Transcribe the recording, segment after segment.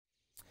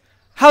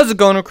How's it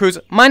going, recruits?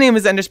 My name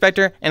is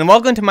Enderspector, and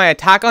welcome to my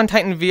Attack on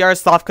Titan VR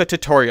softcut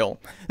tutorial.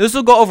 This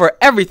will go over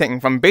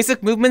everything from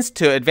basic movements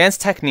to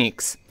advanced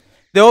techniques.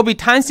 There will be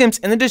timestamps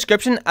in the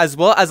description as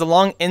well as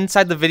along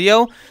inside the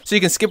video, so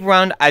you can skip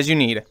around as you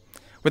need.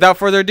 Without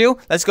further ado,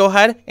 let's go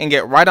ahead and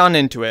get right on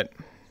into it.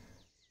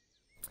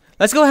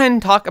 Let's go ahead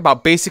and talk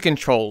about basic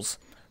controls.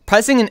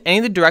 Pressing in any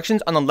of the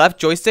directions on the left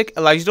joystick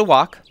allows you to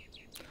walk.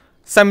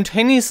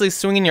 Simultaneously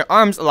swinging your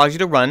arms allows you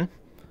to run,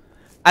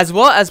 as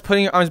well as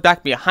putting your arms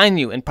back behind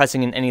you and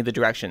pressing in any of the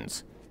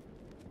directions.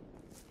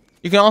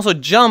 You can also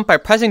jump by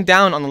pressing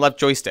down on the left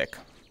joystick.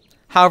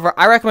 However,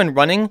 I recommend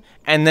running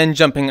and then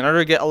jumping in order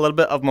to get a little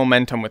bit of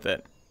momentum with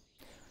it.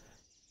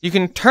 You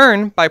can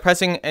turn by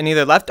pressing in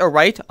either left or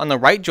right on the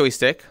right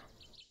joystick,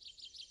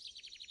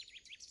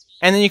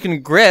 and then you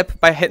can grip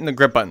by hitting the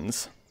grip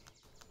buttons.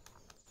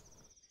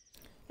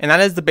 And that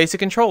is the basic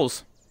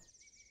controls.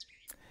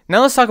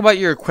 Now let's talk about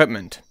your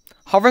equipment.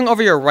 Hovering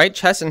over your right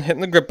chest and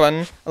hitting the grip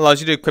button allows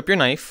you to equip your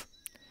knife.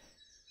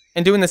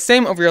 And doing the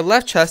same over your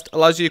left chest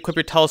allows you to equip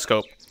your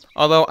telescope.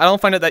 Although I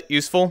don't find it that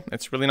useful,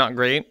 it's really not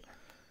great.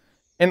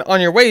 And on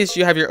your waist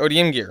you have your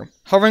ODM gear.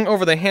 Hovering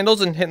over the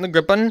handles and hitting the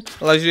grip button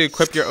allows you to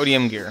equip your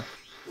ODM gear.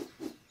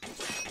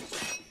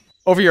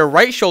 Over your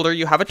right shoulder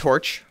you have a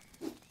torch.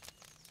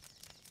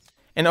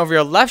 And over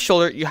your left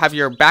shoulder you have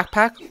your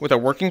backpack with a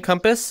working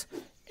compass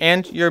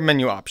and your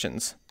menu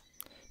options.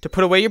 To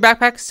put away your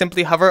backpack,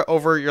 simply hover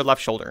over your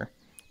left shoulder.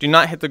 Do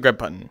not hit the grip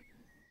button.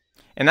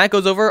 And that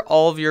goes over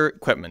all of your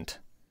equipment.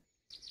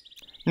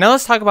 Now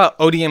let's talk about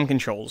ODM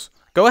controls.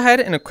 Go ahead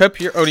and equip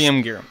your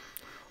ODM gear.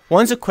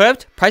 Once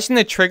equipped, pressing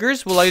the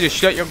triggers will allow you to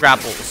shoot out your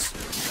grapples.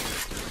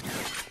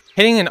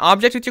 Hitting an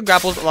object with your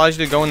grapples allows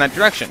you to go in that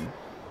direction.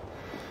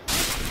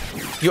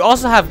 You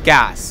also have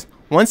gas.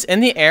 Once in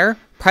the air,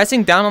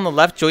 pressing down on the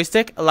left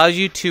joystick allows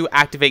you to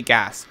activate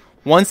gas.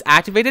 Once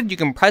activated, you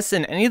can press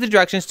in any of the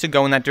directions to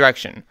go in that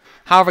direction.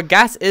 However,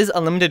 gas is a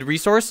limited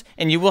resource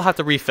and you will have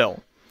to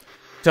refill.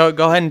 So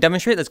go ahead and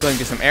demonstrate. Let's go ahead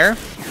and get some air.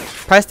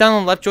 Press down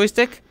on the left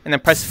joystick and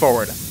then press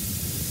forward.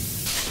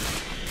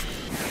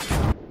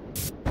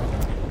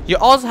 You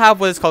also have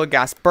what is called a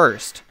gas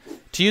burst.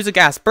 To use a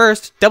gas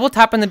burst, double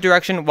tap in the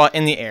direction while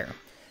in the air.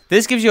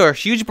 This gives you a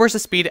huge burst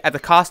of speed at the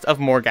cost of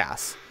more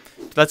gas.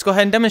 So let's go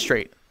ahead and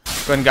demonstrate. Go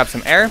ahead and grab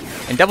some air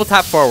and double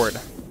tap forward.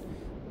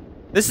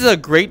 This is a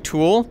great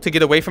tool to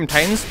get away from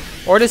Titans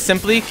or to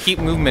simply keep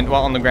movement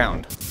while on the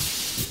ground.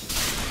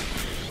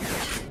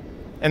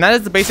 And that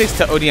is the basics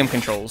to ODM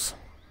controls.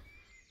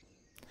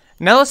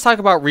 Now let's talk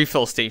about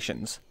refill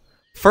stations.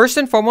 First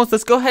and foremost,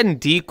 let's go ahead and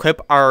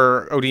de-equip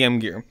our ODM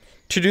gear.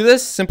 To do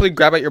this, simply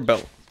grab at your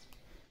belt.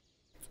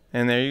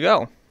 And there you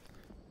go.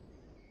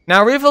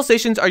 Now refill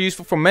stations are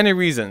useful for many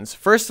reasons.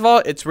 First of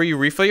all, it's where you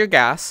refill your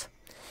gas.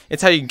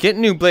 It's how you get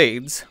new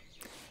blades.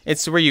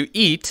 It's where you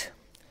eat.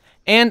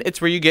 And it's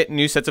where you get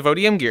new sets of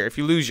ODM gear if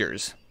you lose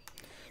yours.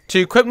 To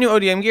equip new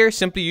ODM gear,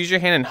 simply use your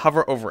hand and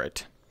hover over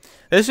it.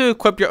 This will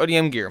equip your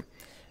ODM gear.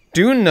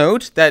 Do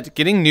note that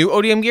getting new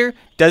ODM gear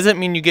doesn't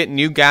mean you get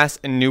new gas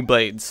and new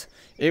blades.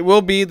 It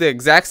will be the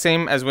exact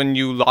same as when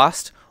you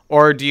lost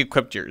or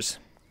de-equipped yours.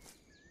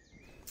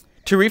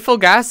 To refill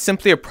gas,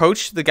 simply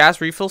approach the gas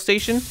refill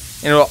station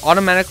and it will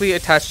automatically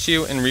attach to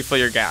you and refill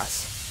your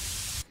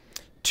gas.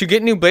 To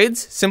get new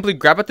blades, simply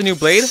grab at the new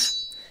blade,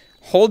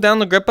 hold down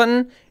the grip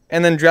button,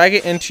 and then drag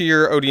it into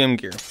your ODM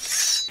gear.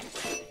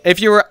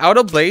 If you were out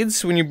of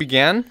blades when you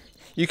began,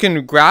 you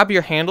can grab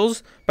your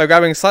handles by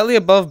grabbing slightly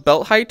above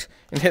belt height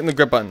and hitting the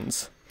grip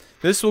buttons.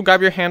 This will grab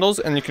your handles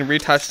and you can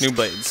reattach new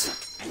blades.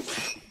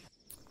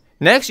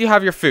 Next, you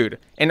have your food.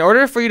 In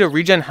order for you to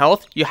regen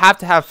health, you have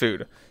to have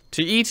food.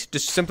 To eat,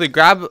 just simply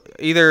grab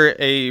either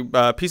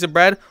a piece of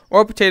bread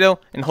or a potato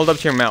and hold up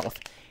to your mouth.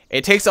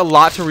 It takes a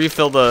lot to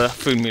refill the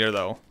food meter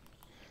though.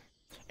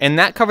 And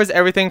that covers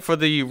everything for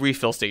the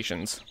refill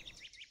stations.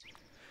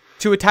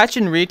 To attach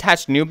and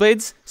reattach new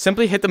blades,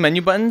 simply hit the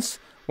menu buttons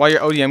while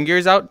your ODM gear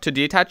is out to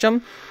detach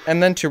them,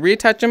 and then to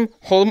reattach them,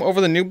 hold them over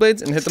the new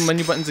blades and hit the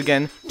menu buttons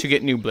again to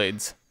get new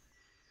blades.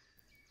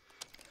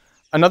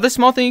 Another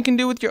small thing you can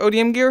do with your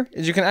ODM gear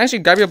is you can actually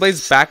grab your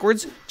blades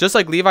backwards, just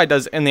like Levi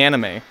does in the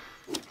anime.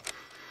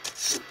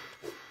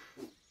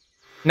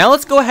 Now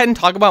let's go ahead and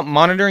talk about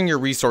monitoring your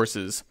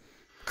resources.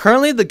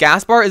 Currently, the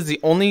gas bar is the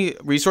only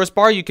resource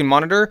bar you can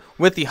monitor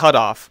with the HUD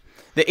off.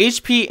 The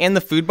HP and the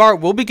food bar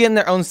will be getting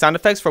their own sound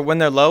effects for when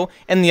they're low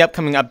in the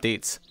upcoming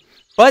updates.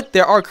 But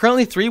there are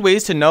currently 3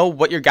 ways to know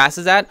what your gas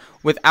is at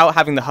without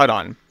having the HUD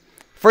on.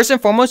 First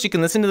and foremost, you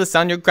can listen to the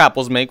sound your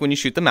grapples make when you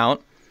shoot them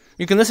out.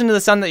 You can listen to the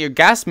sound that your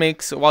gas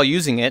makes while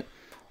using it.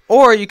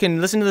 Or you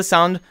can listen to the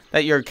sound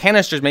that your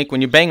canisters make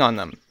when you bang on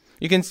them.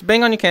 You can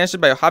bang on your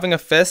canisters by having a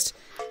fist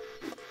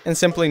and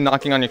simply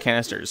knocking on your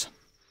canisters.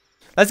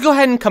 Let's go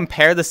ahead and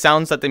compare the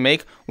sounds that they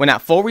make when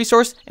at full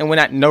resource and when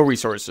at no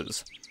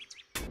resources.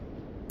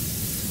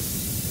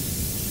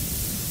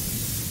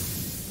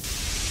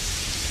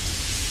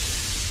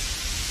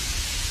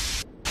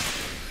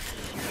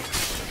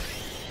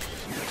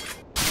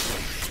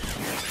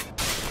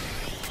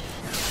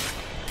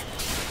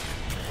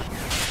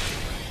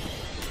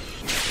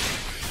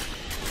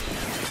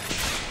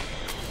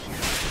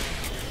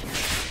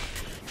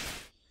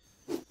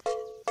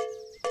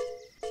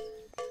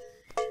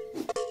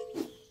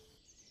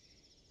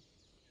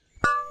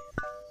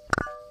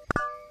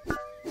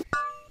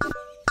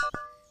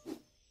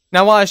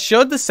 Now, while I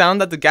showed the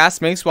sound that the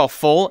gas makes while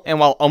full and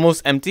while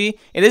almost empty,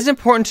 it is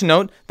important to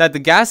note that the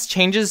gas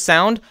changes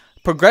sound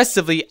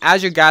progressively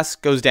as your gas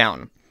goes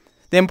down.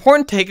 The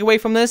important takeaway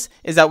from this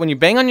is that when you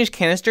bang on your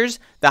canisters,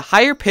 the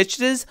higher pitch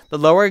it is, the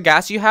lower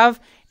gas you have,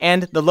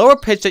 and the lower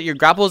pitch that your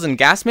grapples and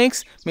gas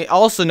makes may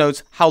also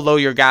note how low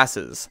your gas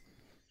is.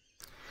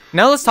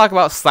 Now let's talk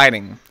about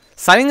sliding.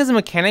 Sliding is a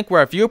mechanic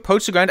where if you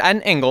approach the ground at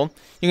an angle,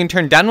 you can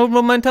turn downward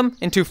momentum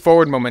into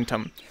forward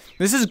momentum.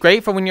 This is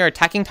great for when you're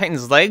attacking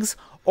Titan's legs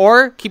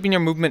or keeping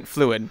your movement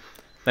fluid.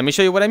 Let me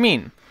show you what I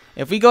mean.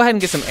 If we go ahead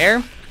and get some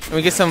air and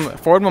we get some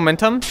forward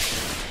momentum,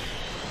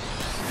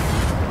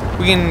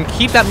 we can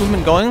keep that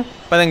movement going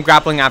by then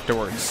grappling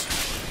afterwards.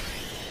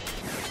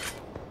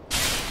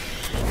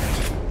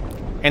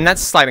 And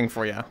that's sliding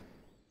for you.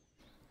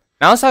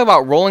 Now let's talk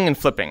about rolling and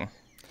flipping.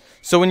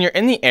 So when you're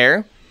in the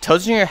air,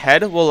 tilting your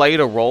head will allow you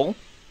to roll,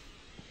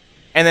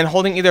 and then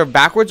holding either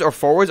backwards or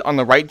forwards on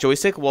the right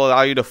joystick will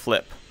allow you to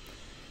flip.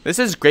 This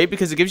is great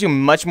because it gives you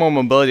much more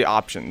mobility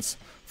options.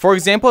 For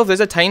example, if there's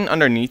a Titan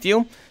underneath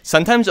you,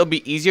 sometimes it'll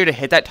be easier to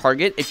hit that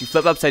target if you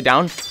flip upside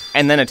down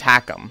and then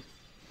attack them.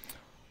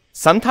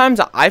 Sometimes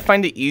I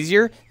find it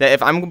easier that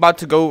if I'm about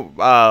to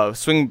go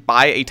swing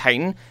by a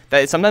Titan,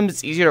 that sometimes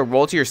it's easier to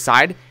roll to your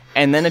side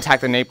and then attack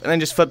the nape and then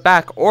just flip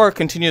back or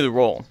continue the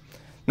roll.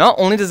 Not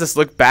only does this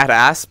look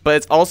badass, but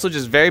it's also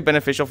just very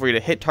beneficial for you to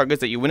hit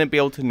targets that you wouldn't be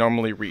able to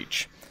normally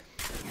reach.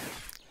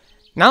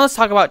 Now let's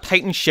talk about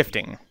Titan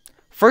shifting.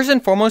 First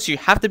and foremost, you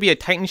have to be a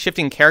Titan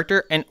shifting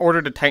character in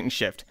order to Titan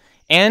shift,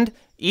 and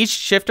each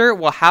shifter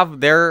will have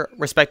their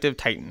respective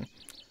Titan.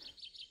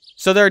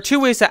 So there are two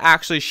ways to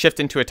actually shift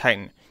into a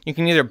Titan. You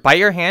can either bite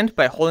your hand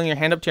by holding your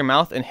hand up to your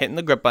mouth and hitting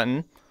the grip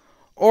button,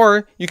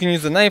 or you can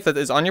use the knife that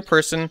is on your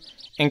person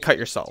and cut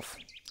yourself.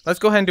 Let's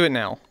go ahead and do it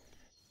now.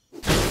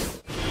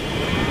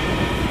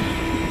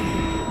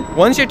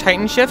 Once your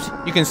Titan shifts,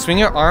 you can swing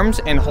your arms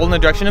and hold in the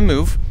direction to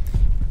move,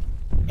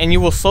 and you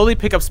will slowly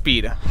pick up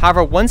speed.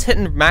 However, once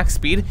hitting max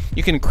speed,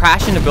 you can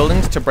crash into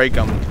buildings to break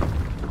them.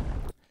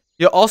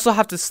 You'll also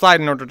have to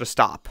slide in order to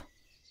stop.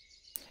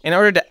 In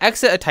order to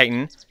exit a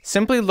Titan,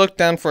 simply look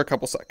down for a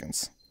couple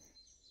seconds.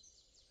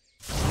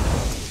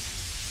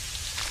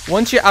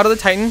 Once you're out of the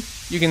Titan,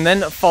 you can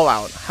then fall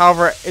out.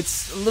 However,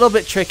 it's a little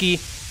bit tricky.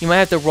 You might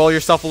have to roll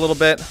yourself a little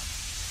bit.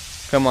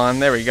 Come on,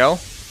 there we go.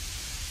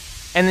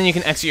 And then you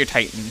can exit your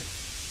Titan.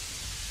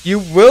 You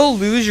will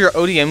lose your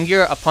ODM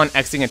gear upon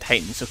exiting a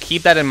Titan, so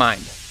keep that in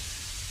mind.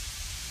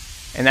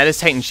 And that is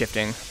Titan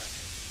shifting.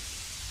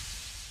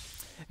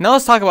 Now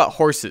let's talk about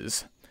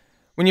horses.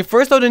 When you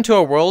first load into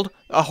a world,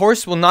 a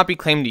horse will not be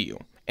claimed to you.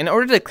 In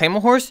order to claim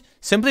a horse,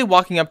 simply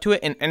walking up to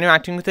it and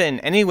interacting with it in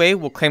any way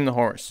will claim the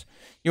horse.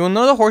 You will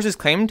know the horse is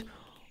claimed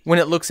when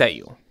it looks at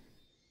you.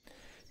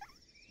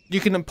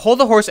 You can pull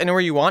the horse anywhere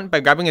you want by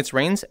grabbing its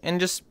reins and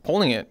just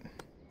pulling it.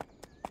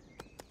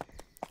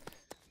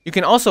 You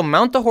can also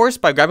mount the horse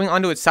by grabbing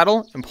onto its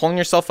saddle and pulling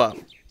yourself up.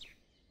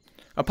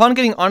 Upon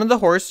getting onto the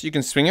horse, you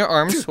can swing your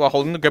arms while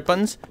holding the grip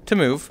buttons to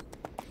move.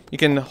 You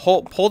can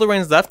pull the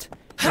reins left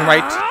and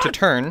right to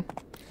turn,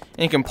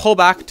 and you can pull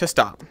back to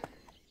stop.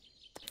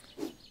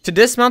 To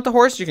dismount the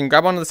horse, you can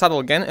grab onto the saddle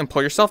again and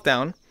pull yourself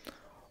down,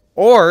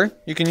 or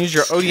you can use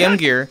your ODM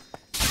gear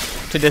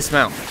to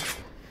dismount.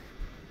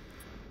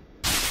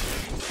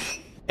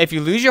 If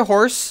you lose your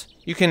horse,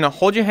 you can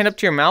hold your hand up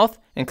to your mouth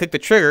and click the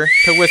trigger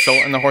to whistle,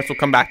 and the horse will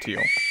come back to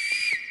you.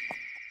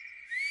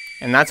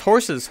 And that's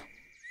horses.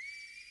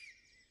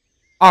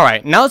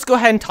 Alright, now let's go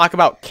ahead and talk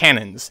about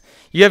cannons.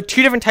 You have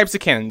two different types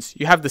of cannons.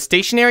 You have the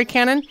stationary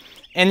cannon,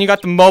 and you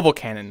got the mobile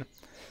cannon.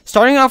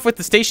 Starting off with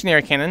the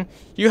stationary cannon,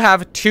 you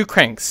have two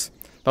cranks.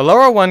 The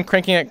lower one,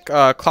 cranking it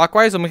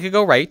clockwise, will make it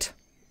go right,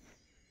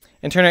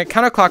 and turning it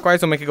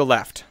counterclockwise will make it go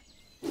left.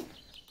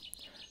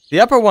 The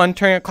upper one,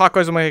 turning it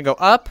clockwise, will make it go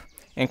up,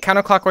 and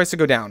counterclockwise to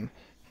go down.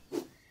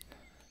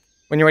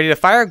 When you're ready to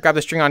fire, grab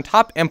the string on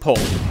top and pull.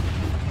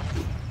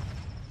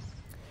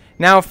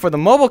 Now for the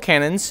mobile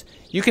cannons,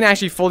 you can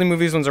actually fully move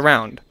these ones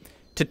around.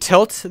 To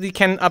tilt the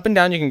cannon up and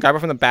down, you can grab it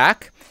from the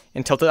back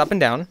and tilt it up and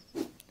down.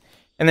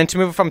 And then to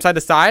move it from side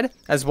to side,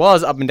 as well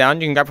as up and down,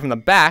 you can grab it from the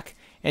back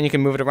and you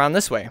can move it around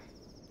this way.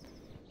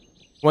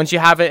 Once you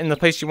have it in the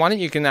place you want it,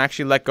 you can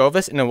actually let go of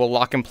this and it will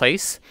lock in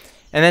place.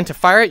 And then to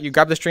fire it, you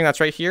grab the string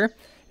that's right here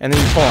and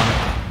then you pull on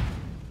it.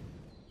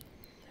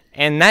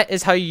 And that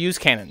is how you use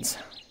cannons.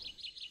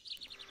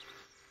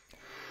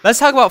 Let's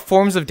talk about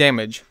forms of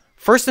damage.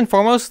 First and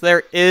foremost,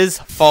 there is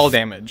fall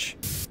damage.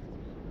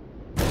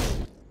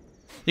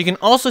 You can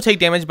also take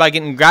damage by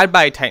getting grabbed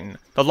by a Titan.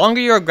 The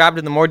longer you are grabbed,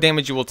 the more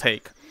damage you will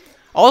take.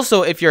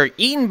 Also, if you're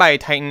eaten by a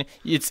Titan,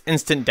 it's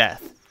instant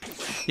death.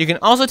 You can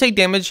also take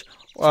damage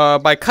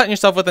by cutting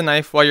yourself with a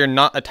knife while you're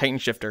not a Titan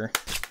shifter.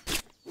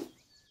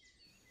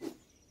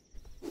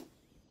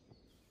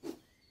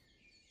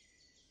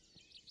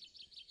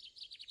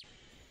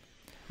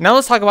 Now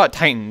let's talk about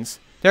Titans.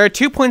 There are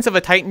 2 points of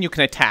a Titan you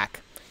can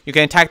attack. You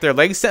can attack their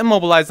legs to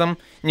immobilize them,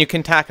 and you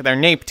can attack their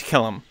nape to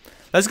kill them.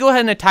 Let's go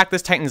ahead and attack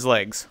this Titan's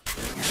legs.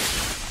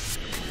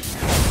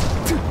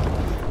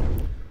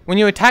 When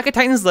you attack a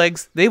Titan's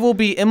legs, they will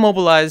be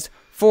immobilized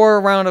for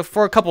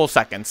a couple of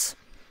seconds.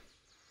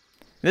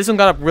 This one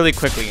got up really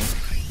quickly.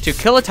 To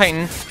kill a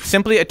Titan,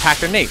 simply attack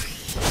their nape.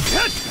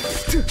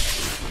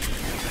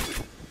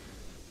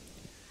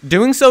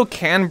 Doing so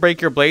can break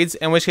your blades,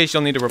 in which case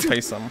you'll need to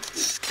replace them.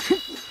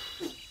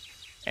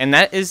 And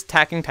that is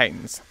attacking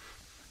Titans.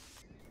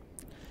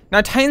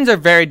 Now Titans are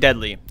very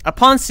deadly.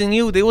 Upon seeing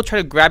you, they will try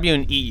to grab you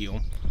and eat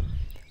you.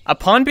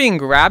 Upon being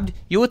grabbed,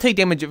 you will take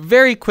damage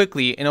very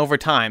quickly and over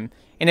time.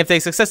 And if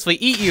they successfully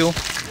eat you,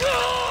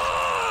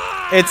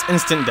 it's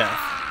instant death.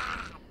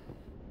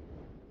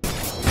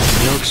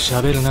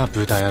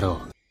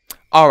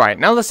 Alright,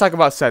 now let's talk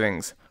about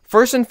settings.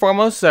 First and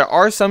foremost, there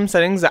are some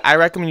settings that I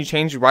recommend you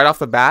change right off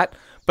the bat,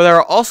 but there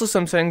are also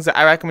some settings that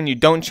I recommend you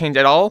don't change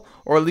at all,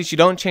 or at least you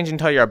don't change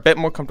until you're a bit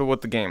more comfortable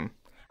with the game.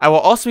 I will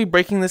also be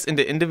breaking this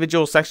into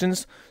individual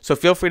sections, so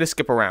feel free to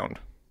skip around.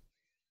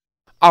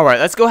 Alright,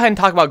 let's go ahead and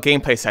talk about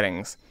gameplay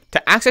settings.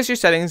 To access your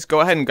settings,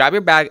 go ahead and grab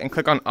your bag and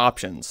click on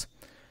Options.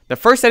 The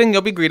first setting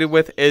you'll be greeted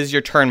with is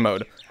your turn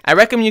mode. I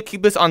recommend you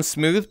keep this on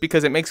smooth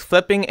because it makes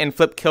flipping and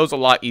flip kills a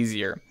lot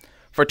easier.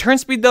 For turn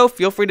speed though,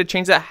 feel free to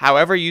change that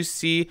however you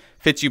see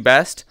fits you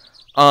best.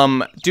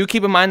 Do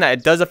keep in mind that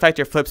it does affect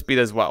your flip speed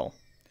as well.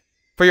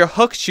 For your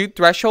hook shoot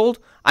threshold,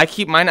 I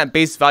keep mine at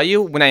base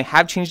value. When I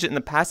have changed it in the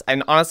past, I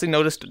honestly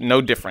noticed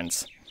no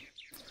difference.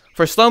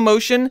 For slow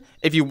motion,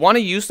 if you want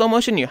to use slow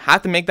motion, you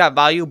have to make that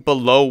value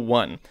below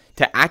 1.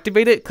 To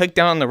activate it, click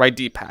down on the right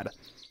D-pad.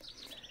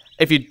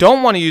 If you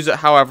don't want to use it,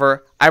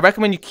 however, I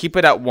recommend you keep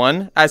it at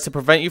 1 as to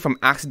prevent you from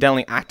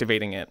accidentally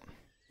activating it.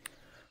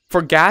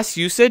 For gas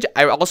usage,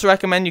 I also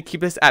recommend you keep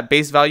this at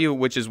base value,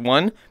 which is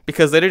 1,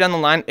 because later down the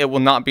line, it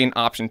will not be an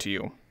option to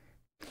you.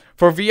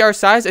 For VR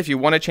size, if you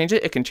want to change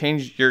it, it can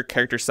change your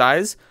character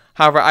size.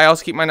 However, I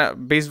also keep mine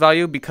at base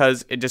value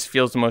because it just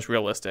feels the most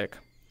realistic.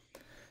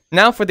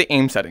 Now for the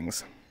aim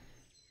settings.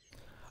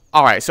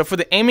 Alright, so for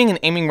the aiming and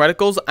aiming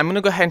reticles, I'm going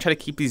to go ahead and try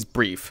to keep these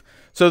brief.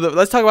 So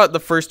let's talk about the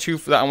first two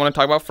that I want to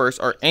talk about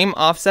first are aim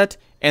offset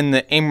and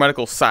the aim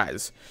reticle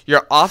size.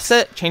 Your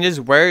offset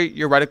changes where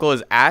your reticle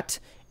is at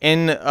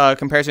in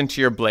comparison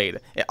to your blade.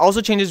 It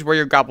also changes where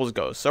your grapples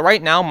go. So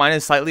right now, mine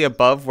is slightly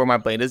above where my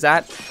blade is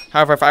at.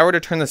 However, if I were to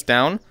turn this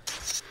down,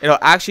 it'll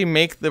actually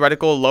make the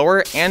reticle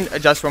lower and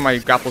adjust where my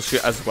grapples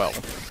shoot as well.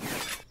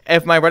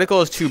 If my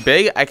reticle is too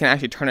big, I can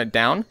actually turn it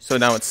down, so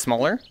now it's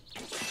smaller.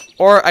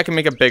 Or I can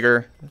make it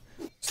bigger,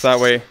 so that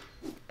way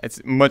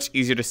it's much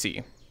easier to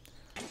see.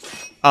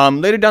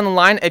 Later down the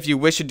line, if you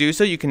wish to do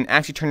so, you can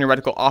actually turn your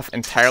reticle off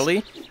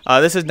entirely.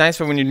 This is nice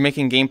for when you're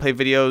making gameplay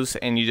videos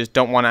and you just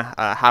don't want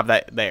to have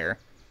that there.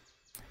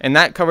 And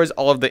that covers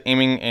all of the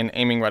aiming and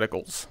aiming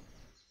reticles.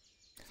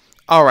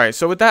 Alright,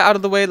 so with that out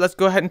of the way, let's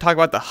go ahead and talk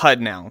about the HUD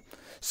now.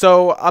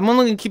 So I'm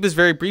only going to keep this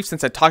very brief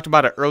since I talked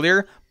about it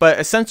earlier, but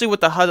essentially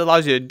what the HUD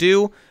allows you to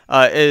do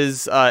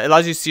is it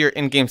allows you to see your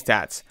in-game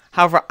stats.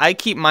 However, I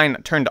keep mine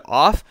turned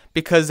off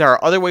because there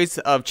are other ways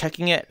of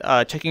checking your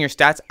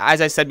stats,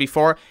 as I said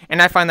before,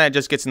 and I find that it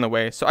just gets in the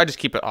way, so I just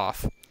keep it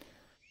off.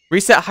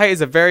 Reset height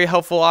is a very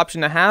helpful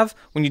option to have.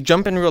 When you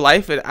jump in real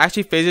life, it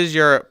actually phases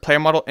your player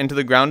model into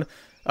the ground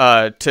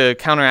to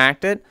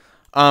counteract it.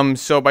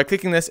 So by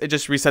clicking this, it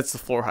just resets the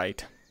floor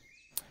height.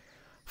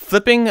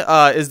 Flipping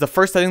is the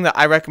first setting that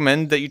I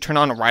recommend that you turn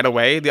on right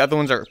away. The other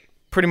ones are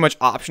pretty much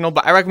optional,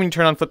 but I recommend you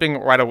turn on flipping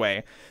right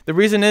away. The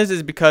reason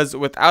is because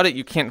without it,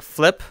 you can't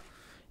flip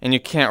and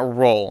you can't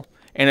roll.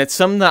 And it's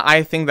something that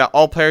I think that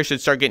all players should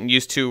start getting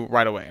used to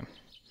right away.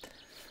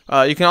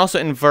 You can also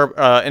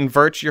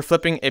invert your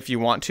flipping if you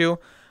want to.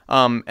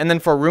 And then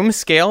for room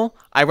scale,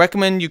 I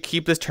recommend you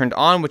keep this turned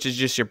on, which is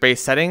just your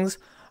base settings.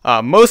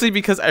 Mostly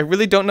because I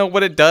really don't know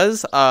what it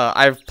does.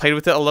 I've played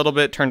with it a little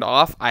bit turned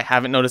off. I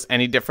haven't noticed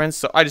any difference,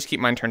 so I just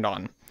keep mine turned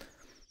on.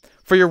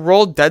 For your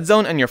roll dead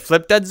zone and your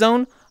flip dead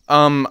zone,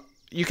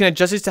 you can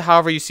adjust these to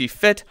however you see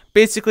fit.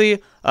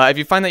 Basically, if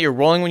you find that you're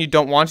rolling when you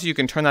don't want to, you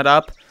can turn that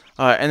up.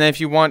 And then if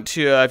you want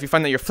to, if you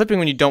find that you're flipping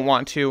when you don't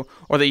want to,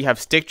 or that you have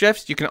stick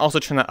drifts, you can also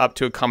turn that up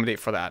to accommodate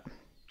for that.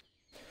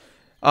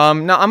 Now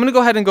I'm going to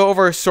go ahead and go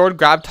over sword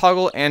grab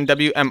toggle and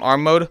WMR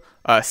mode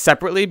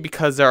separately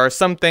because there are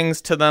some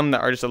things to them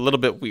that are just a little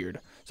bit weird.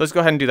 So let's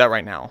go ahead and do that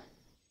right now.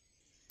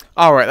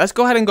 Alright, let's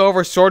go ahead and go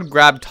over sword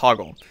grab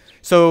toggle.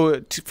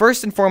 So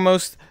first and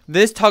foremost,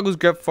 this toggles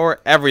grip for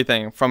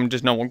everything from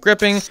just normal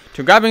gripping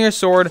to grabbing your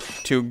sword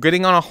to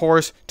getting on a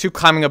horse to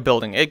climbing a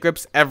building. It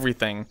grips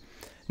everything.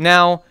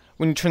 Now,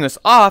 when you turn this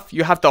off,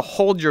 you have to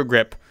hold your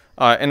grip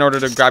in order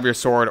to grab your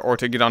sword or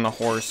to get on a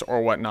horse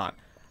or whatnot.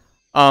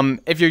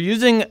 If you're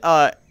using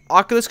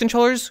Oculus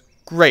controllers,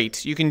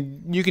 great. You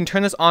can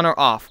turn this on or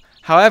off.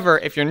 However,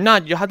 if you're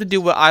not, you'll have to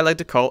do what I like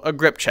to call a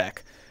grip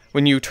check.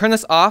 When you turn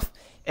this off,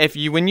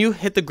 when you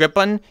hit the grip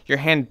button, your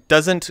hand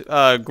doesn't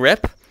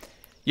grip,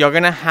 you're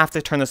gonna have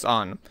to turn this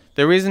on.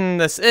 The reason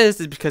this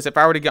is because if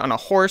I were to get on a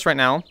horse right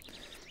now,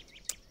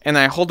 and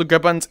I hold the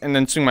grip buttons and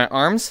then swing my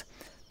arms,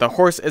 the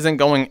horse isn't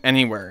going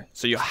anywhere.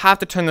 So you have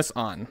to turn this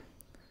on.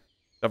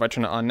 So if I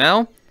turn it on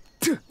now,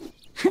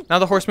 now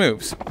the horse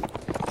moves.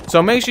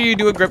 So make sure you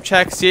do a grip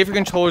check, see if your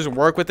controllers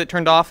work with it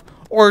turned off,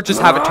 or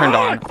just have it turned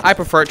on. I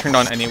prefer it turned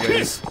on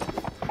anyways.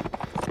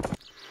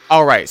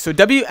 Alright, so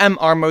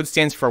WMR mode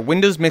stands for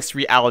Windows Mixed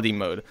Reality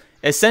mode.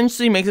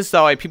 Essentially makes it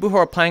so that people who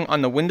are playing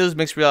on the Windows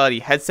Mixed Reality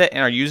headset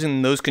and are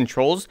using those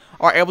controls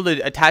are able to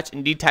attach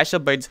and detach the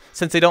blades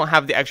since they don't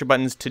have the extra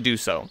buttons to do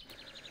so.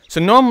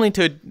 So normally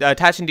to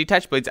attach and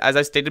detach blades, as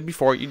I stated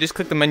before, you just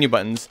click the menu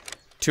buttons.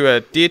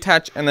 To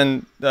detach and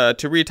then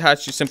to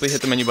reattach, you simply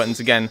hit the menu buttons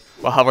again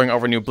while hovering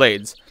over new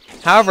blades.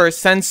 However,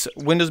 since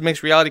Windows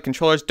Mixed Reality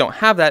controllers don't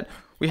have that,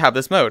 we have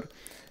this mode.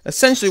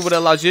 Essentially what it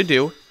allows you to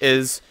do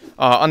is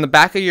on the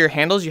back of your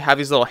handles you have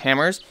these little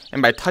hammers,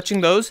 and by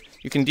touching those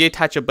you can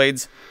detach your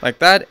blades like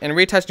that and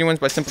reattach new ones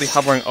by simply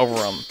hovering over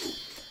them.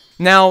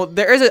 Now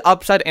there is an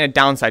upside and a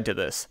downside to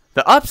this.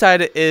 The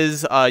upside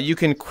is you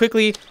can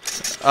quickly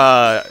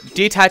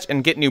detach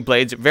and get new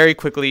blades very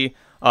quickly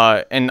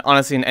and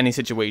honestly in any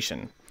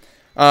situation.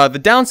 The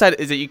downside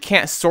is that you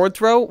can't sword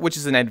throw, which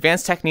is an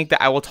advanced technique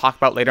that I will talk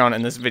about later on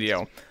in this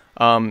video.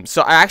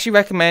 So I actually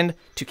recommend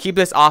to keep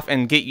this off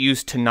and get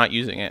used to not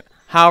using it.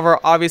 However,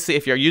 obviously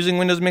if you're using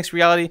Windows Mixed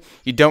Reality,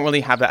 you don't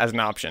really have that as an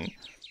option.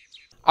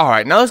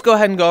 Alright, now let's go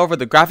ahead and go over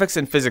the graphics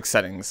and physics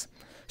settings.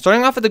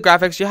 Starting off with the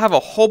graphics, you have a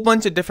whole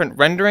bunch of different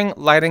rendering,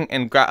 lighting,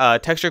 and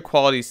texture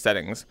quality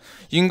settings.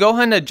 You can go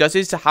ahead and adjust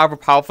these to however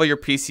powerful your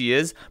PC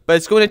is, but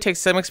it's going to take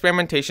some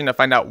experimentation to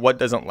find out what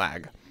doesn't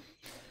lag.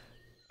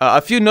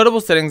 A few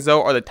notable settings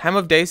though are the time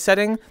of day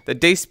setting, the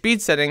day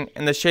speed setting,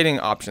 and the shading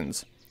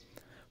options.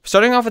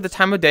 Starting off with the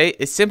time of day,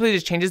 it simply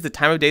just changes the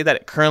time of day that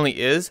it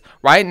currently is.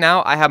 Right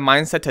now, I have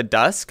mine set to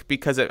dusk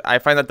because I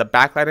find that the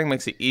backlighting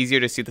makes it easier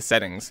to see the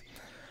settings.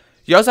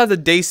 You also have the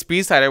day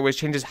speed slider, which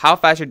changes how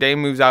fast your day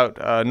moves out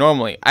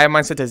normally. I have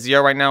mine set to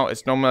 0 right now.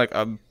 It's normally like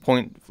a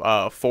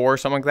 0.4 or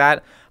something like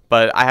that,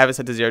 but I have it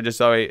set to 0 just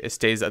so it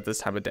stays at this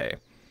time of day.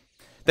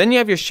 Then you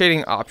have your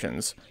shading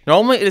options.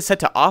 Normally it is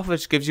set to off,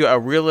 which gives you a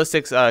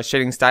realistic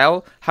shading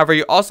style. However,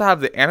 you also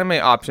have the anime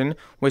option,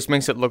 which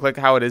makes it look like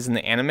how it is in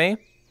the anime.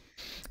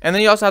 And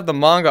then you also have the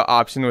manga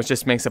option, which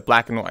just makes it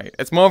black and white.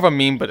 It's more of a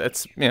meme, but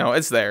it's, you know,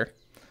 it's there.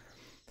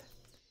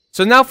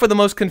 So now for the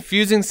most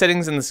confusing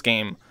settings in this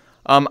game.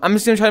 I'm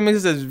just going to try to make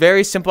this as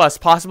very simple as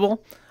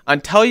possible.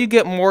 Until you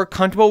get more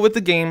comfortable with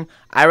the game,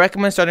 I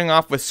recommend starting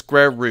off with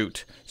square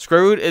root.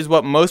 Square root is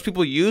what most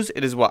people use.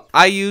 It is what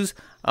I use.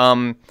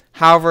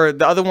 However,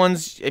 the other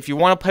ones, if you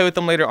want to play with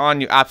them later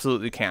on, you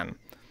absolutely can.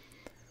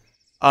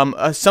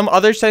 Some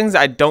other settings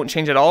that I don't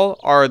change at all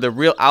are the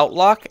real out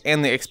lock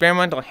and the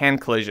experimental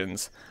hand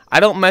collisions. I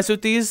don't mess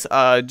with these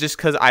just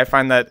because I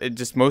find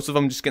that most of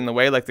them just get in the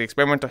way, like the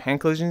experimental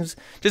hand collisions.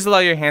 Just allow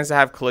your hands to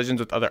have collisions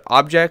with other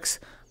objects.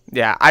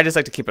 Yeah, I just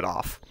like to keep it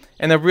off.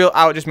 And the real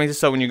out just makes it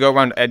so when you go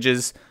around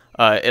edges,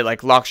 it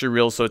like locks your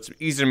reels so it's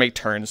easier to make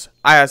turns.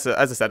 As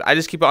I said, I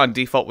just keep it on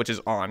default, which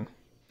is on.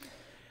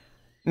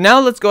 Now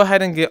let's go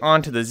ahead and get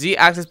on to the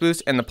Z-axis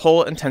boost and the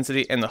pull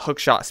intensity and the hook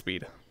shot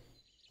speed.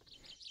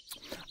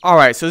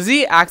 Alright, so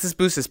Z-axis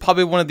boost is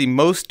probably one of the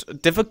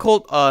most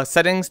difficult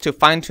settings to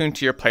fine-tune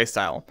to your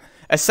playstyle.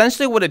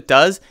 Essentially what it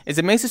does is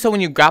it makes it so when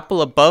you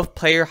grapple above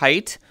player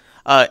height,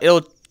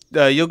 you'll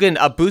get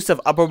a boost of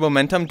upward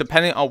momentum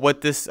depending on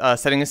what this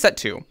setting is set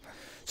to.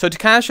 So to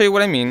kind of show you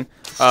what I mean,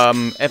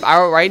 if I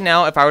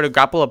were to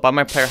grapple above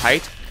my player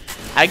height,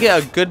 I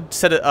get a good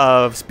set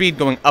of speed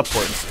going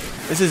upwards.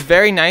 This is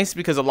very nice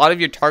because a lot of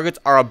your targets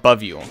are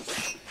above you.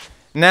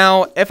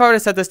 Now, if I were to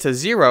set this to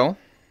 0,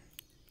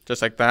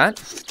 just like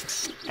that,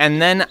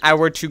 and then I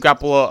were to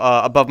grapple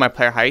above my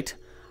player height,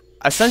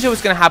 essentially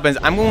what's going to happen is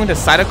I'm going to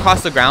slide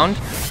across the ground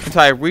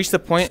until I reach the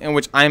point in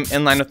which I'm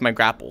in line with my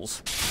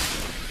grapples.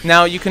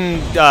 Now, you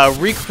can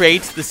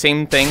recreate the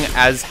same thing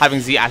as having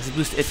Z-axis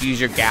boost if you use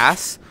your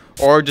gas,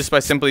 or just by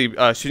simply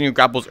shooting your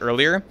grapples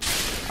earlier.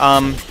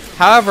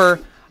 However,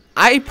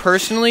 I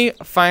personally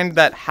find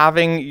that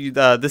having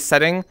this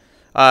setting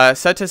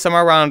set to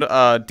somewhere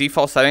around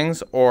default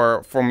settings,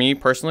 or for me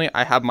personally,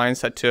 I have mine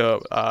set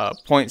to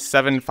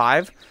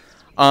 0.75.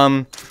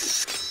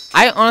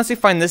 I honestly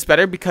find this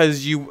better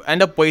because you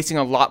end up wasting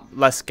a lot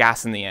less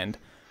gas in the end.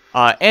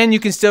 And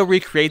you can still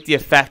recreate the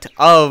effect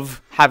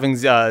of having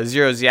 0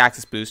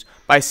 Z-axis boost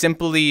by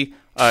simply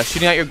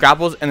shooting out your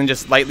grapples and then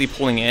just lightly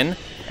pulling in.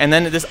 And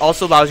then this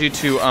also allows you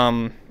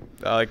to,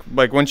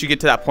 like once you get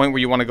to that point where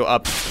you want to go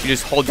up, you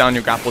just hold down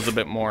your grapples a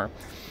bit more.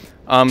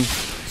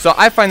 So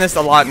I find this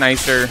a lot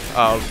nicer.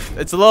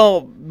 It's a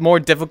little more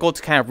difficult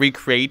to kind of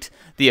recreate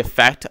the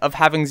effect of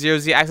having 0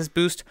 Z-axis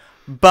boost,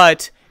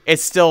 but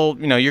it's still,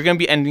 you know, you're going to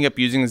be ending up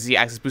using the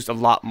Z-axis boost a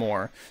lot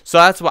more. So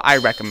that's what I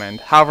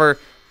recommend. However,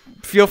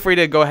 feel free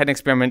to go ahead and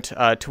experiment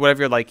to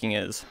whatever your liking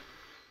is.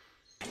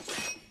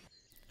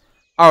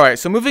 Alright,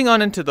 so moving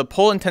on into the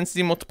pull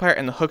intensity multiplier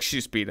and the hook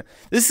shoot speed.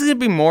 This is going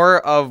to be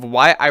more of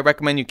why I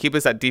recommend you keep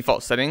this at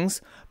default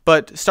settings.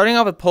 But starting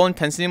off with pull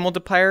intensity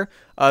multiplier,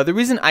 the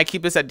reason I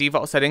keep this at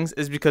default settings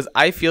is because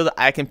I feel that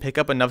I can pick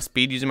up enough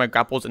speed using my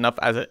grapples enough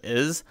as it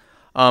is.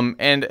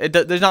 And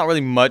there's not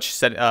really much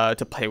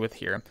to play with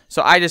here.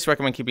 So I just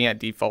recommend keeping it at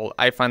default.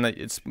 I find that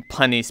it's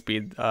plenty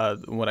speed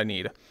what I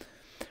need.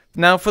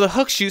 Now for the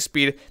hook shoot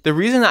speed, the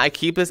reason that I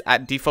keep this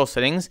at default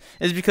settings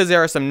is because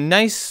there are some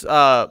nice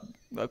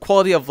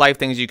quality of life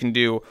things you can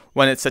do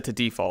when it's set to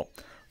default.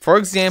 For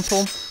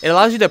example, it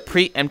allows you to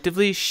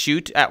preemptively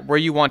shoot at where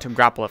you want to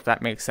grapple, if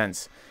that makes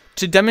sense.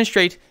 To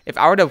demonstrate, if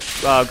I were to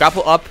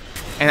grapple up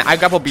and I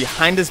grapple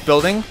behind this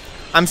building,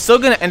 I'm still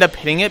going to end up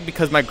hitting it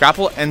because my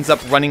grapple ends up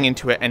running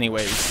into it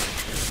anyways.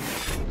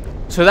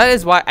 So that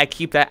is why I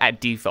keep that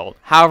at default.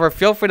 However,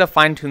 feel free to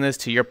fine tune this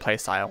to your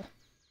playstyle.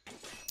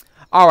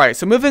 Alright,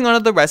 so moving on to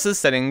the rest of the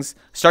settings,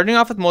 starting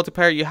off with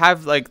multiplayer, you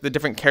have like the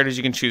different characters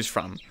you can choose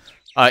from.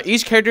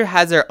 Each character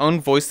has their own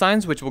voice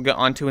lines, which we'll get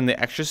onto in the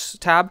extras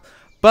tab,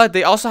 but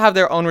they also have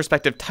their own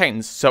respective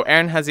titans. So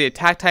Aaron has the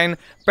attack titan,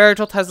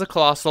 Bertolt has the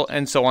colossal,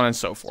 and so on and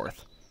so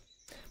forth.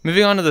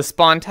 Moving on to the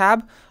spawn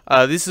tab,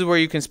 this is where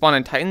you can spawn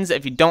in titans.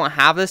 If you don't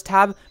have this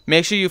tab,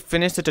 make sure you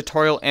finish the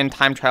tutorial and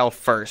time trial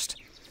first.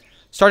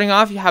 Starting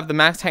off, you have the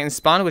max titan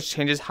spawn, which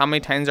changes how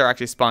many titans are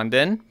actually spawned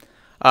in.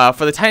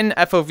 For the Titan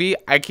FOV,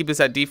 I keep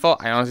this at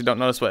default. I honestly don't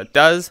notice what it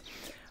does.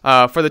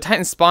 For the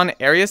Titan spawn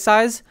area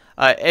size,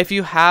 if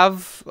you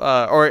have,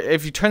 or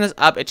if you turn this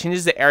up, it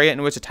changes the area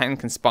in which a Titan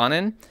can spawn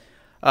in.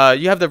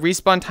 You have the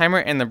respawn timer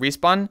and the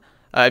respawn.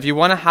 If you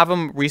want to have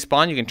them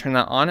respawn, you can turn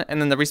that on.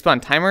 And then the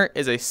respawn timer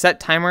is a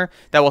set timer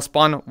that will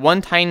spawn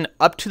one Titan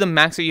up to the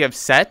max that you have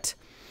set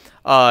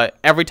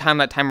every time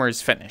that timer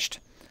is finished.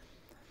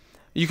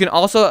 You can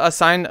also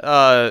assign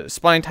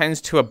spawning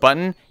titans to a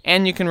button,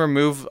 and you can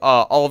remove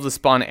all of the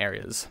spawn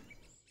areas.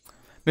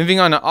 Moving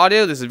on to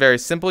audio, this is very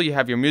simple. You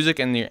have your music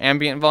and your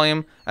ambient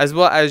volume, as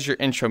well as your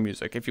intro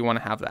music if you want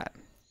to have that.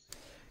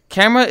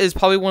 Camera is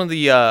probably one of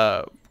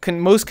the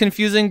most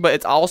confusing, but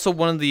it's also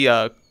one of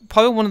the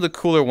probably one of the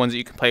cooler ones that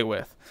you can play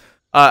with.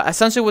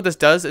 Essentially what this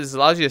does is it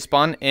allows you to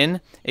spawn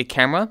in a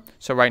camera.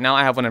 So right now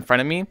I have one in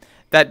front of me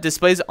that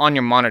displays on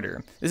your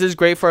monitor. This is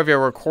great for if you're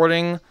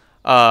recording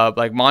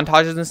like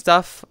montages and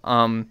stuff.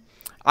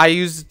 I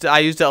used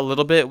it a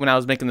little bit when I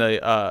was making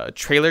the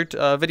trailer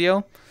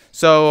video.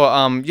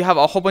 So you have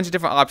a whole bunch of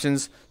different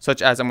options,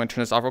 such as, I'm going to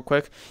turn this off real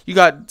quick. You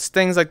got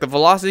things like the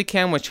velocity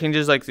cam, which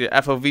changes like the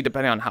FOV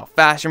depending on how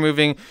fast you're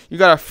moving. You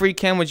got a free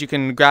cam, which you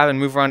can grab and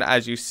move around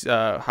as you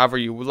however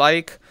you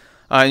like.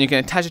 And you can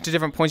attach it to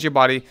different points of your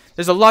body.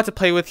 There's a lot to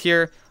play with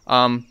here,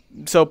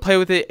 so play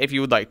with it if you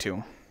would like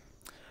to.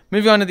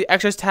 Moving on to the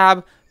extras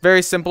tab.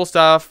 Very simple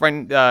stuff.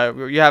 Right,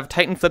 you have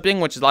Titan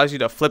flipping, which allows you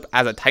to flip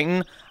as a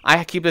Titan.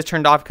 I keep this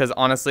turned off because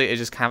honestly, it's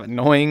just kind of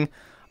annoying,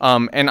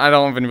 and I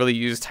don't even really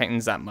use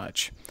Titans that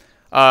much.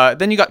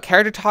 Then you got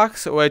character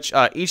talks, which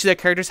each of the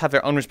characters have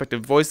their own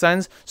respective voice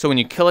lines. So when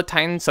you kill a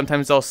Titan,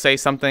 sometimes they'll say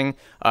something.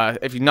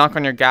 If you knock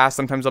on your gas,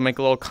 sometimes they'll make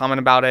a little comment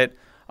about it.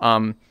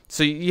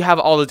 So you have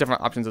all those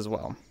different options as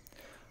well.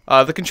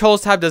 The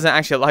controls tab doesn't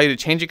actually allow you to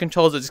change your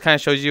controls. It just kind of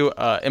shows you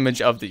an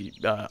image of the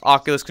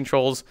Oculus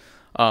controls.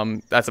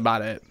 That's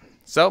about it.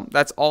 So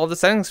that's all of the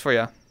settings for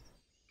you.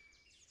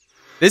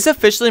 This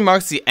officially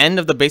marks the end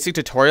of the basic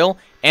tutorial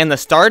and the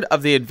start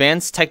of the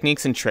advanced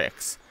techniques and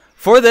tricks.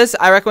 For this,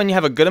 I recommend you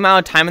have a good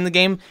amount of time in the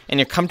game and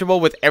you're comfortable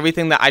with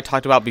everything that I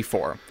talked about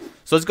before.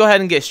 So let's go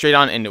ahead and get straight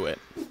on into it.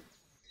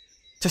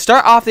 To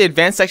start off the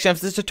advanced section of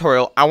this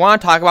tutorial, I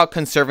want to talk about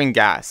conserving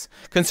gas.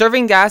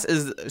 Conserving gas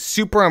is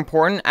super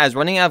important, as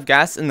running out of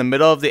gas in the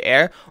middle of the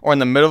air or in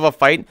the middle of a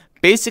fight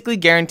basically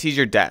guarantees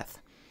your death.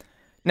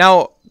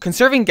 Now,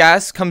 conserving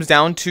gas comes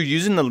down to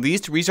using the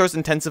least resource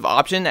intensive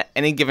option at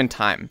any given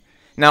time.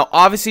 Now,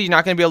 obviously, you're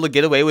not going to be able to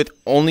get away with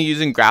only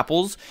using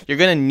grapples. You're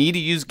going to need to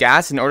use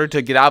gas in order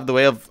to get out of the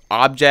way of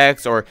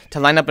objects or to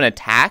line up an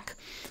attack.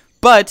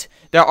 But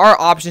there are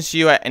options to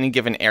you at any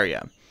given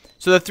area.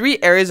 So the three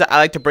areas that I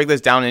like to break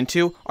this down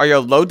into are your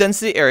low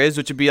density areas,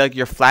 which would be like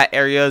your flat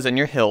areas and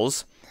your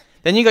hills.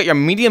 Then you got your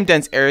medium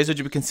dense areas, which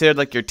would be considered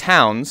like your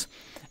towns.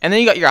 And then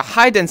you got your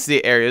high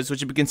density areas,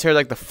 which would be considered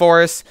like the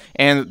forests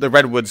and the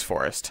redwoods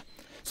forest.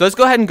 So let's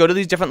go ahead and go to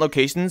these different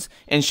locations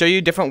and show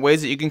you different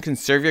ways that you can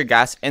conserve your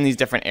gas in these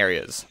different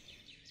areas.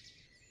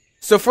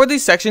 So for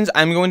these sections,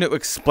 I'm going to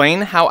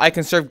explain how I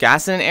conserve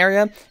gas in an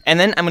area, and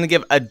then I'm going to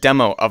give a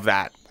demo of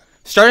that.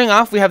 Starting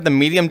off, we have the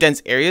medium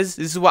dense areas.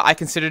 This is what I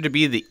consider to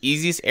be the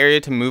easiest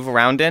area to move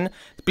around in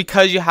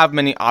because you have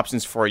many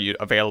options for you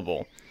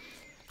available.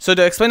 So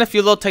to explain a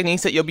few little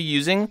techniques that you'll be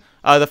using,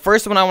 the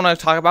first one I want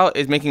to talk about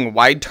is making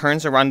wide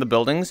turns around the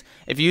buildings.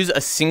 If you use a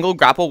single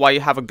grapple while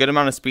you have a good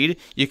amount of speed,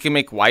 you can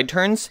make wide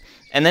turns.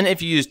 And then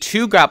if you use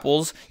two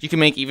grapples, you can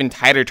make even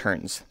tighter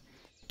turns.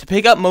 To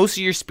pick up most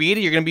of your speed,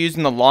 you're going to be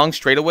using the long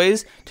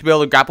straightaways to be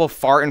able to grapple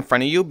far in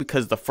front of you,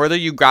 because the further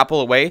you grapple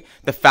away,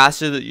 the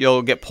faster that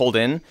you'll get pulled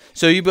in.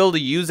 So you'll be able to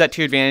use that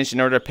to your advantage in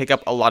order to pick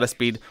up a lot of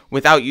speed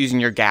without using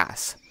your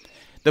gas.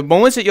 The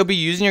moments that you'll be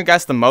using your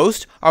gas the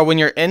most are when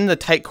you're in the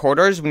tight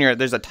corridors, when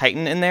there's a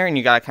Titan in there and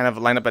you gotta kind of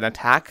line up an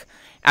attack,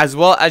 as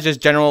well as just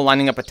general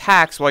lining up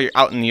attacks while you're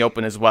out in the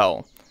open as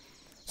well.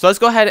 So let's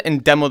go ahead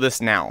and demo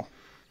this now.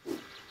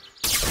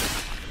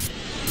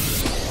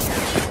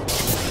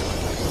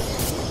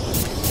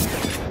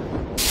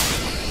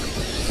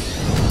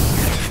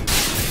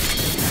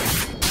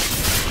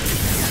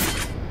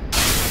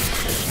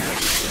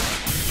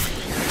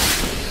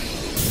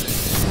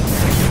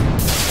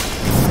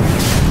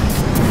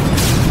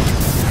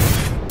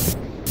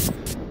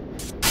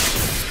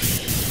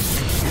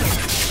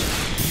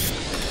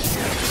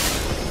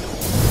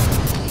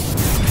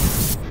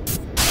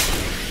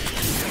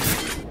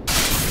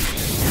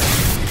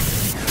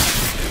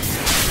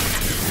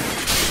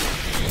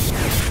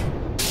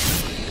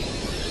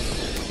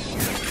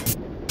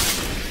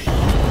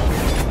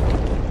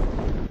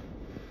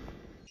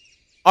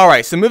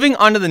 Alright, so moving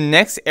on to the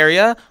next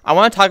area, I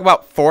want to talk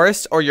about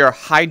forests or your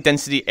high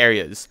density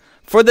areas.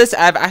 For this,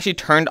 I've actually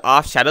turned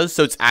off shadows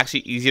so it's actually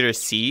easier to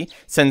see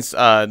since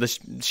the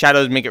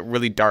shadows make it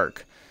really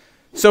dark.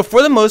 So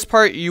for the most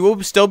part, you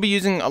will still be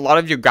using a lot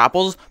of your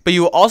grapples, but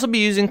you will also be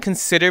using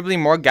considerably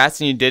more gas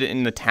than you did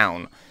in the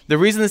town. The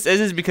reason this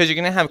is because you're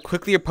going to have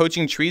quickly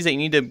approaching trees that you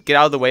need to get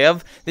out of the way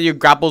of that your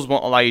grapples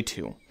won't allow you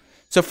to.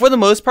 So for the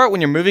most part, when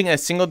you're moving in a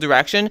single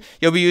direction,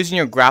 you'll be using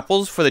your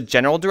grapples for the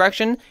general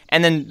direction,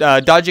 and then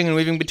dodging and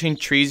weaving between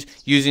trees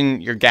using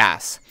your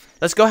gas.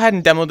 Let's go ahead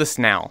and demo this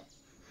now.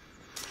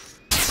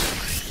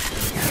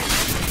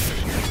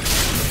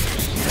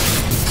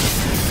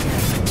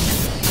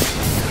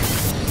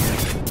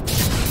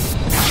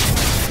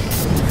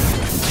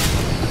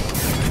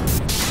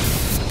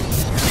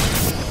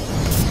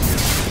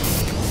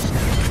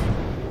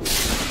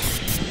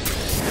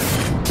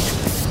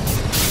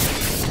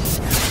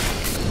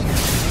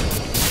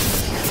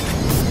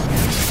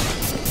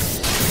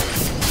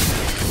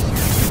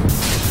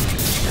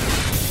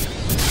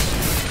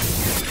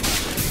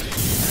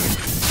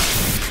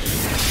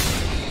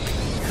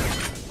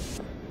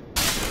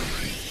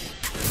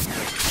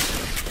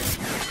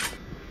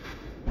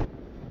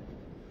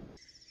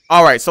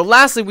 Alright, so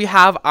lastly we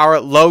have our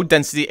low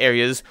density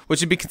areas,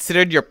 which would be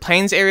considered your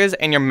plains areas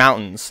and your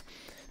mountains.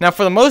 Now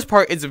for the most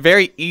part, it's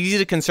very easy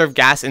to conserve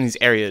gas in these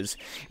areas.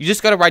 You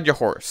just gotta ride your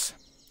horse.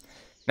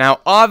 Now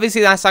obviously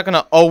that's not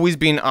gonna always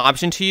be an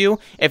option to you.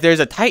 If there's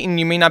a titan,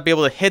 you may not be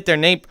able to hit their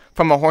nape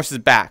from a horse's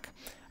back.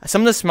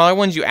 Some of the smaller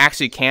ones you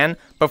actually can,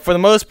 but for the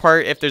most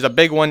part, if there's a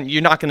big one,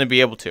 you're not going to be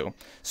able to.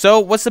 So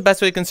what's the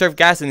best way to conserve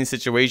gas in these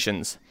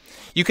situations?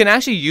 You can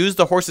actually use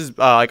the horses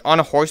like on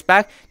a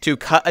horseback to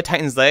cut a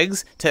titan's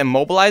legs to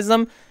immobilize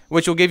them,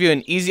 which will give you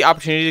an easy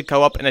opportunity to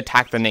go up and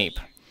attack the nape.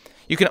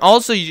 You can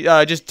also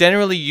just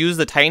generally use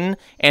the titan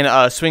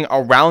and swing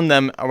around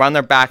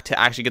their back to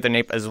actually get their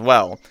nape as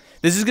well.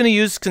 This is going to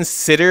use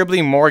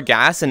considerably more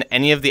gas in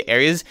any of the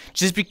areas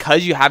just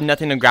because you have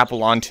nothing to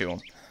grapple onto.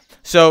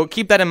 So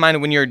keep that in mind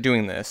when you're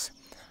doing this.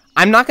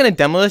 I'm not going to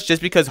demo this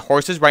just because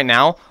horses right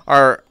now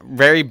are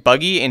very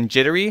buggy and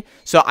jittery,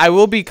 so I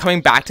will be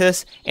coming back to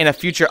this in a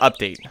future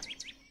update.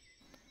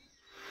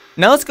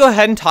 Now let's go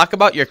ahead and talk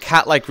about your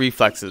cat-like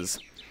reflexes.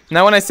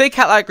 Now when I say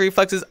cat-like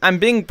reflexes, I'm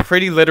being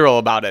pretty literal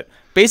about it.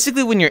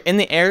 Basically when you're in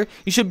the air,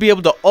 you should be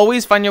able to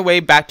always find your way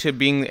back to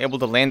being able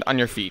to land on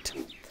your feet.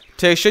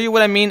 To show you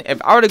what I mean,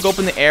 if I were to go up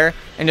in the air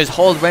and just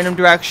hold random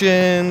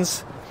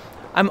directions,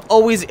 I'm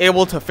always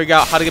able to figure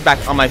out how to get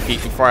back on my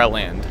feet before I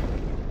land.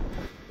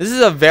 This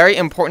is a very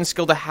important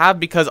skill to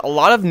have because a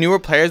lot of newer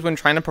players when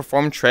trying to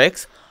perform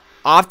tricks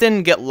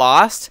often get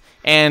lost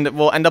and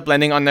will end up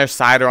landing on their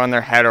side or on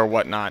their head or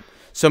whatnot.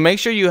 So make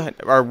sure you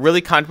are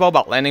really comfortable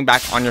about landing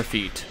back on your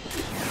feet.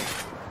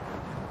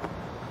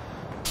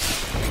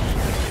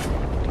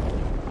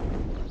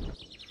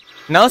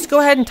 Now let's go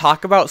ahead and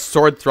talk about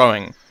sword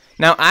throwing.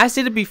 Now, as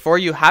stated before,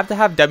 you have to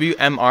have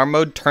WMR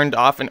mode turned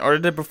off in order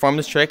to perform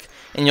this trick,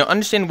 and you'll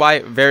understand why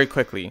very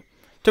quickly.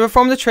 To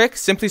perform the trick,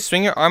 simply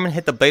swing your arm and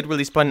hit the blade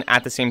release button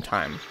at the same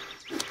time.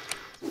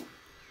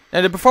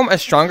 Now, to perform a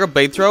stronger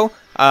blade throw,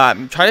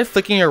 try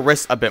flicking your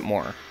wrist a bit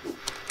more.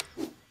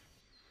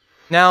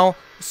 Now,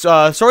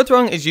 sword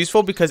throwing is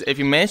useful because if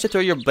you manage to throw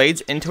your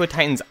blades into a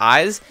titan's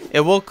eyes,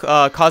 it will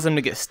cause them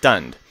to get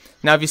stunned.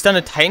 Now, if you stun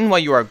a titan while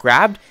you are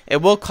grabbed,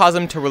 it will cause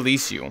them to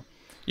release you.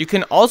 You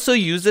can also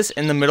use this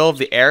in the middle of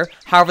the air,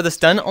 however the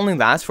stun only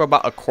lasts for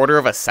about 1/4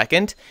 of a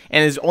second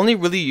and is only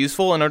really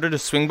useful in order to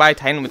swing by a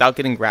titan without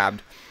getting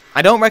grabbed.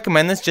 I don't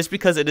recommend this just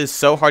because it is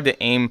so hard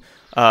to aim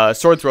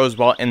sword throws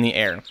while in the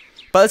air.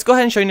 But let's go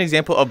ahead and show you an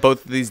example of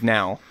both of these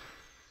now.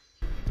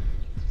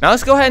 Now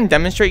let's go ahead and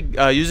demonstrate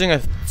using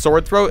a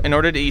sword throw in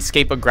order to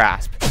escape a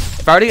grasp.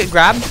 If I were to get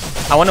grabbed,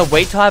 I want to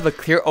wait till I have a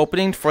clear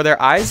opening for their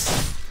eyes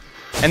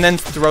and then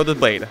throw the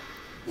blade.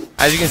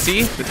 As you can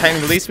see, the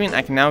titan released me and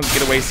I can now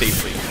get away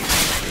safely.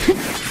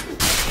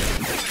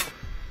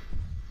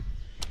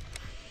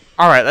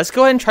 Alright, let's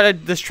go ahead and try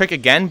this trick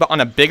again, but on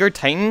a bigger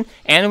titan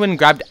and when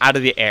grabbed out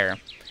of the air.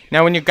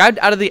 Now when you're grabbed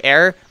out of the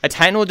air, a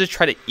titan will just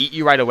try to eat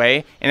you right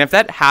away, and if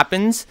that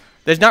happens,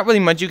 there's not really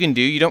much you can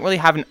do. You don't really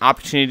have an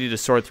opportunity to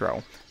sword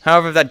throw.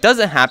 However, if that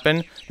doesn't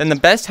happen, then the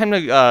best time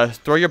to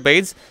throw your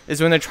blades is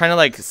when they're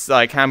trying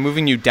to kind of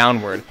moving you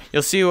downward.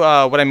 You'll see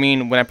what I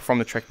mean when I perform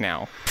the trick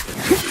now.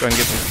 Go ahead and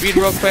get some speed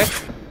real quick.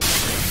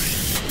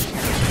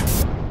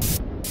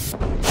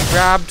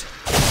 Grabbed.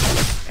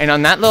 And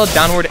on that little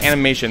downward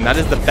animation, that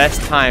is the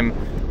best time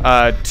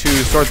to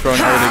sword throw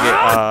in order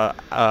to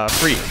get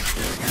free.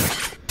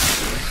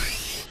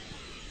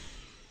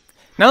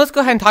 Now let's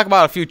go ahead and talk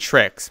about a few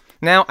tricks.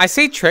 Now, I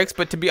say tricks,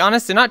 but to be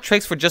honest, they're not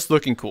tricks for just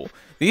looking cool.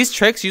 These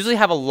tricks usually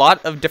have a lot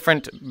of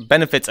different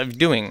benefits of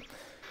doing.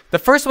 The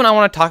first one I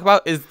want to talk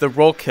about is the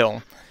roll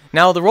kill.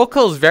 Now, the roll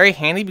kill is very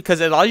handy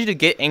because it allows you to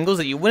get angles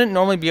that you wouldn't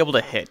normally be able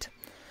to hit.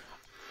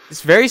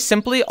 It's very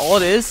simply, all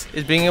it is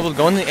being able to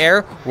go in the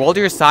air, roll to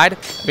your side,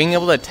 being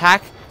able to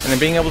attack, and then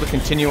being able to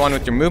continue on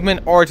with your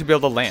movement or to be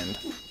able to land.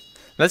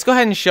 Let's go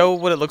ahead and show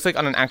what it looks like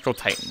on an actual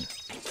titan.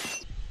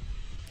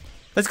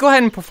 Let's go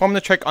ahead and perform the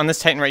trick on this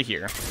Titan right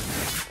here.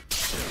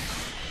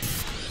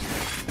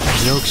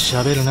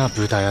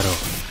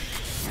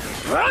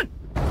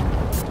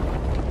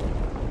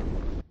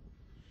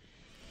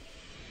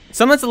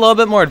 Something that's a little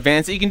bit more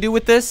advanced that you can do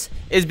with this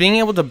is being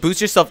able to boost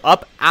yourself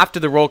up after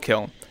the roll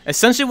kill.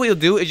 Essentially what you'll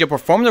do is you'll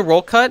perform the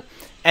roll cut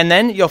and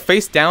then you'll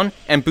face down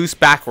and boost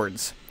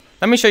backwards.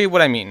 Let me show you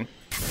what I mean.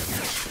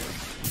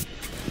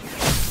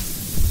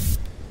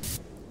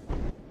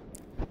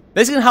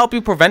 This can help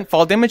you prevent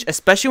fall damage,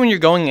 especially when you're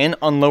going in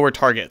on lower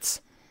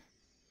targets.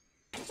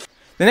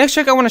 The next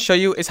trick I want to show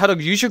you is how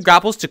to use your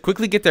grapples to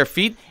quickly get their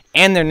feet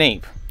and their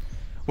nape.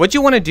 What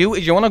you want to do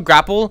is you want to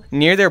grapple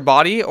near their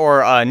body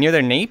or near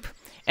their nape,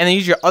 and then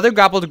use your other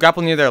grapple to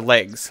grapple near their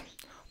legs.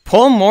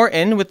 Pull more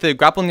in with the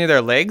grapple near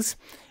their legs,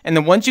 and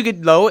then once you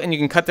get low and you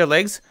can cut their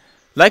legs,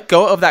 let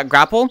go of that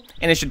grapple,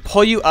 and it should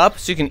pull you up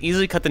so you can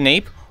easily cut the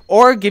nape,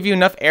 or give you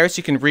enough air so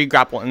you can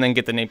re-grapple and then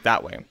get the nape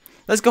that way.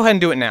 Let's go ahead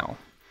and do it now.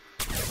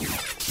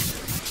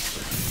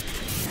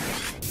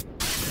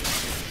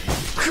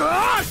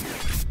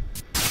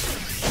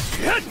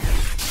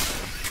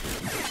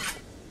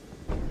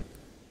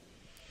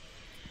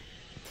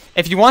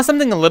 If you want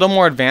something a little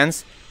more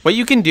advanced, what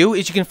you can do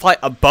is you can fly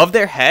above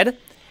their head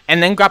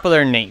and then grapple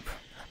their nape.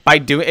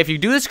 If you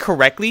do this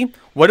correctly,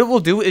 what it will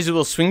do is it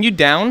will swing you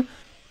down.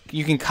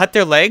 You can cut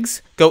their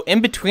legs, go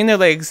in between their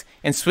legs,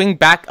 and swing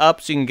back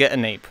up so you can get a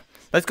nape.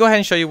 Let's go ahead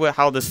and show you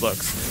how this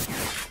looks.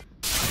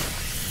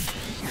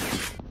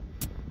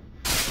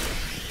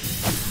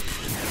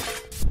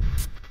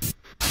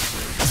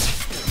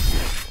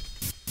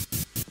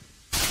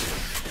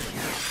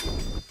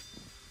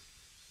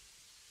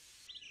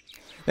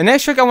 The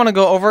next trick I want to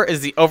go over is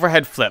the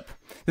overhead flip.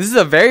 This is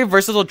a very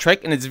versatile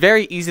trick and it's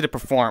very easy to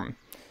perform.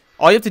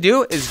 All you have to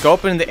do is go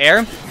up in the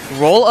air,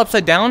 roll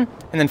upside down,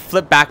 and then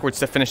flip backwards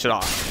to finish it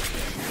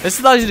off. This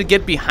allows you to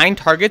get behind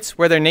targets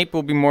where their nape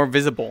will be more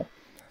visible.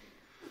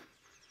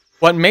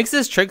 What makes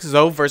this trick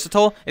so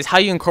versatile is how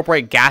you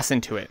incorporate gas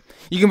into it.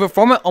 You can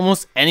perform it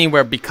almost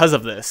anywhere because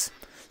of this.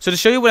 So to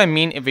show you what I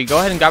mean, if we go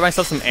ahead and grab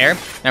myself some air,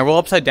 and I roll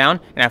upside down,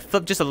 and I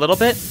flip just a little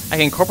bit, I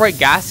can incorporate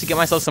gas to get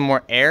myself some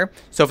more air,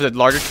 so if it's a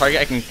larger target,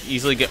 I can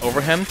easily get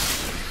over him.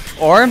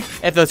 Or,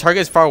 if the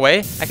target is far away,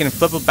 I can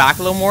flip it back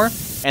a little more,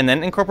 and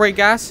then incorporate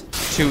gas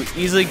to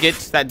easily get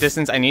that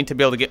distance I need to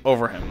be able to get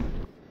over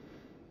him.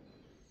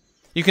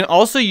 You can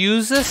also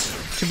use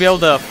this to be able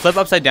to flip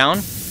upside down,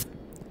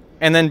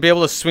 and then be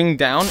able to swing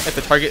down if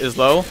the target is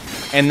low,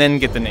 and then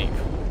get the nape.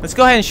 Let's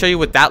go ahead and show you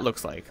what that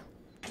looks like.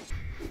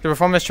 To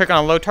perform this trick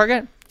on a low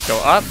target, go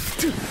up,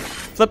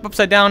 flip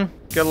upside down,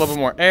 get a little bit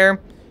more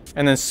air,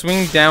 and then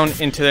swing down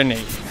into their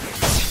nape.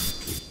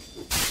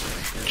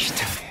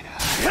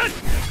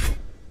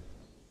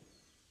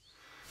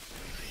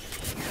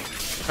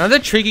 Another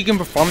trick you can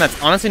perform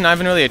that's honestly not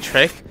even really a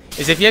trick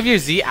is if you have your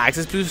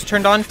Z-axis boost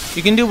turned on,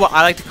 you can do what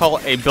I like to call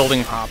a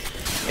building hop.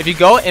 If you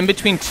go in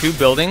between two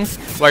buildings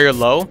while you're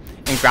low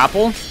and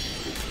grapple,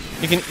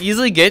 you can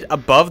easily get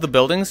above the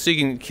buildings so you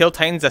can kill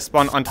titans that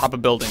spawn on top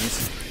of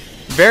buildings.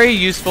 Very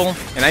useful,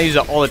 and I use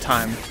it all the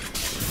time.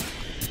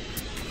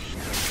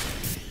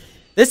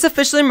 This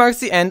officially marks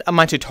the end of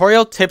my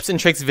tutorial tips and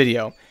tricks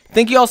video.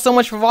 Thank you all so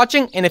much for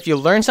watching, and if you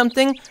learned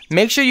something,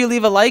 make sure you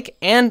leave a like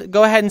and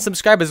go ahead and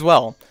subscribe as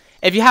well.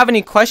 If you have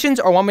any questions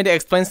or want me to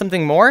explain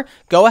something more,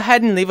 go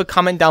ahead and leave a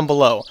comment down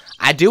below.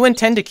 I do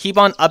intend to keep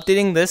on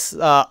updating this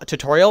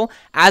tutorial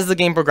as the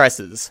game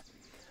progresses.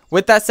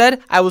 With that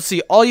said, I will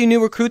see all you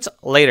new recruits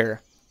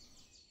later.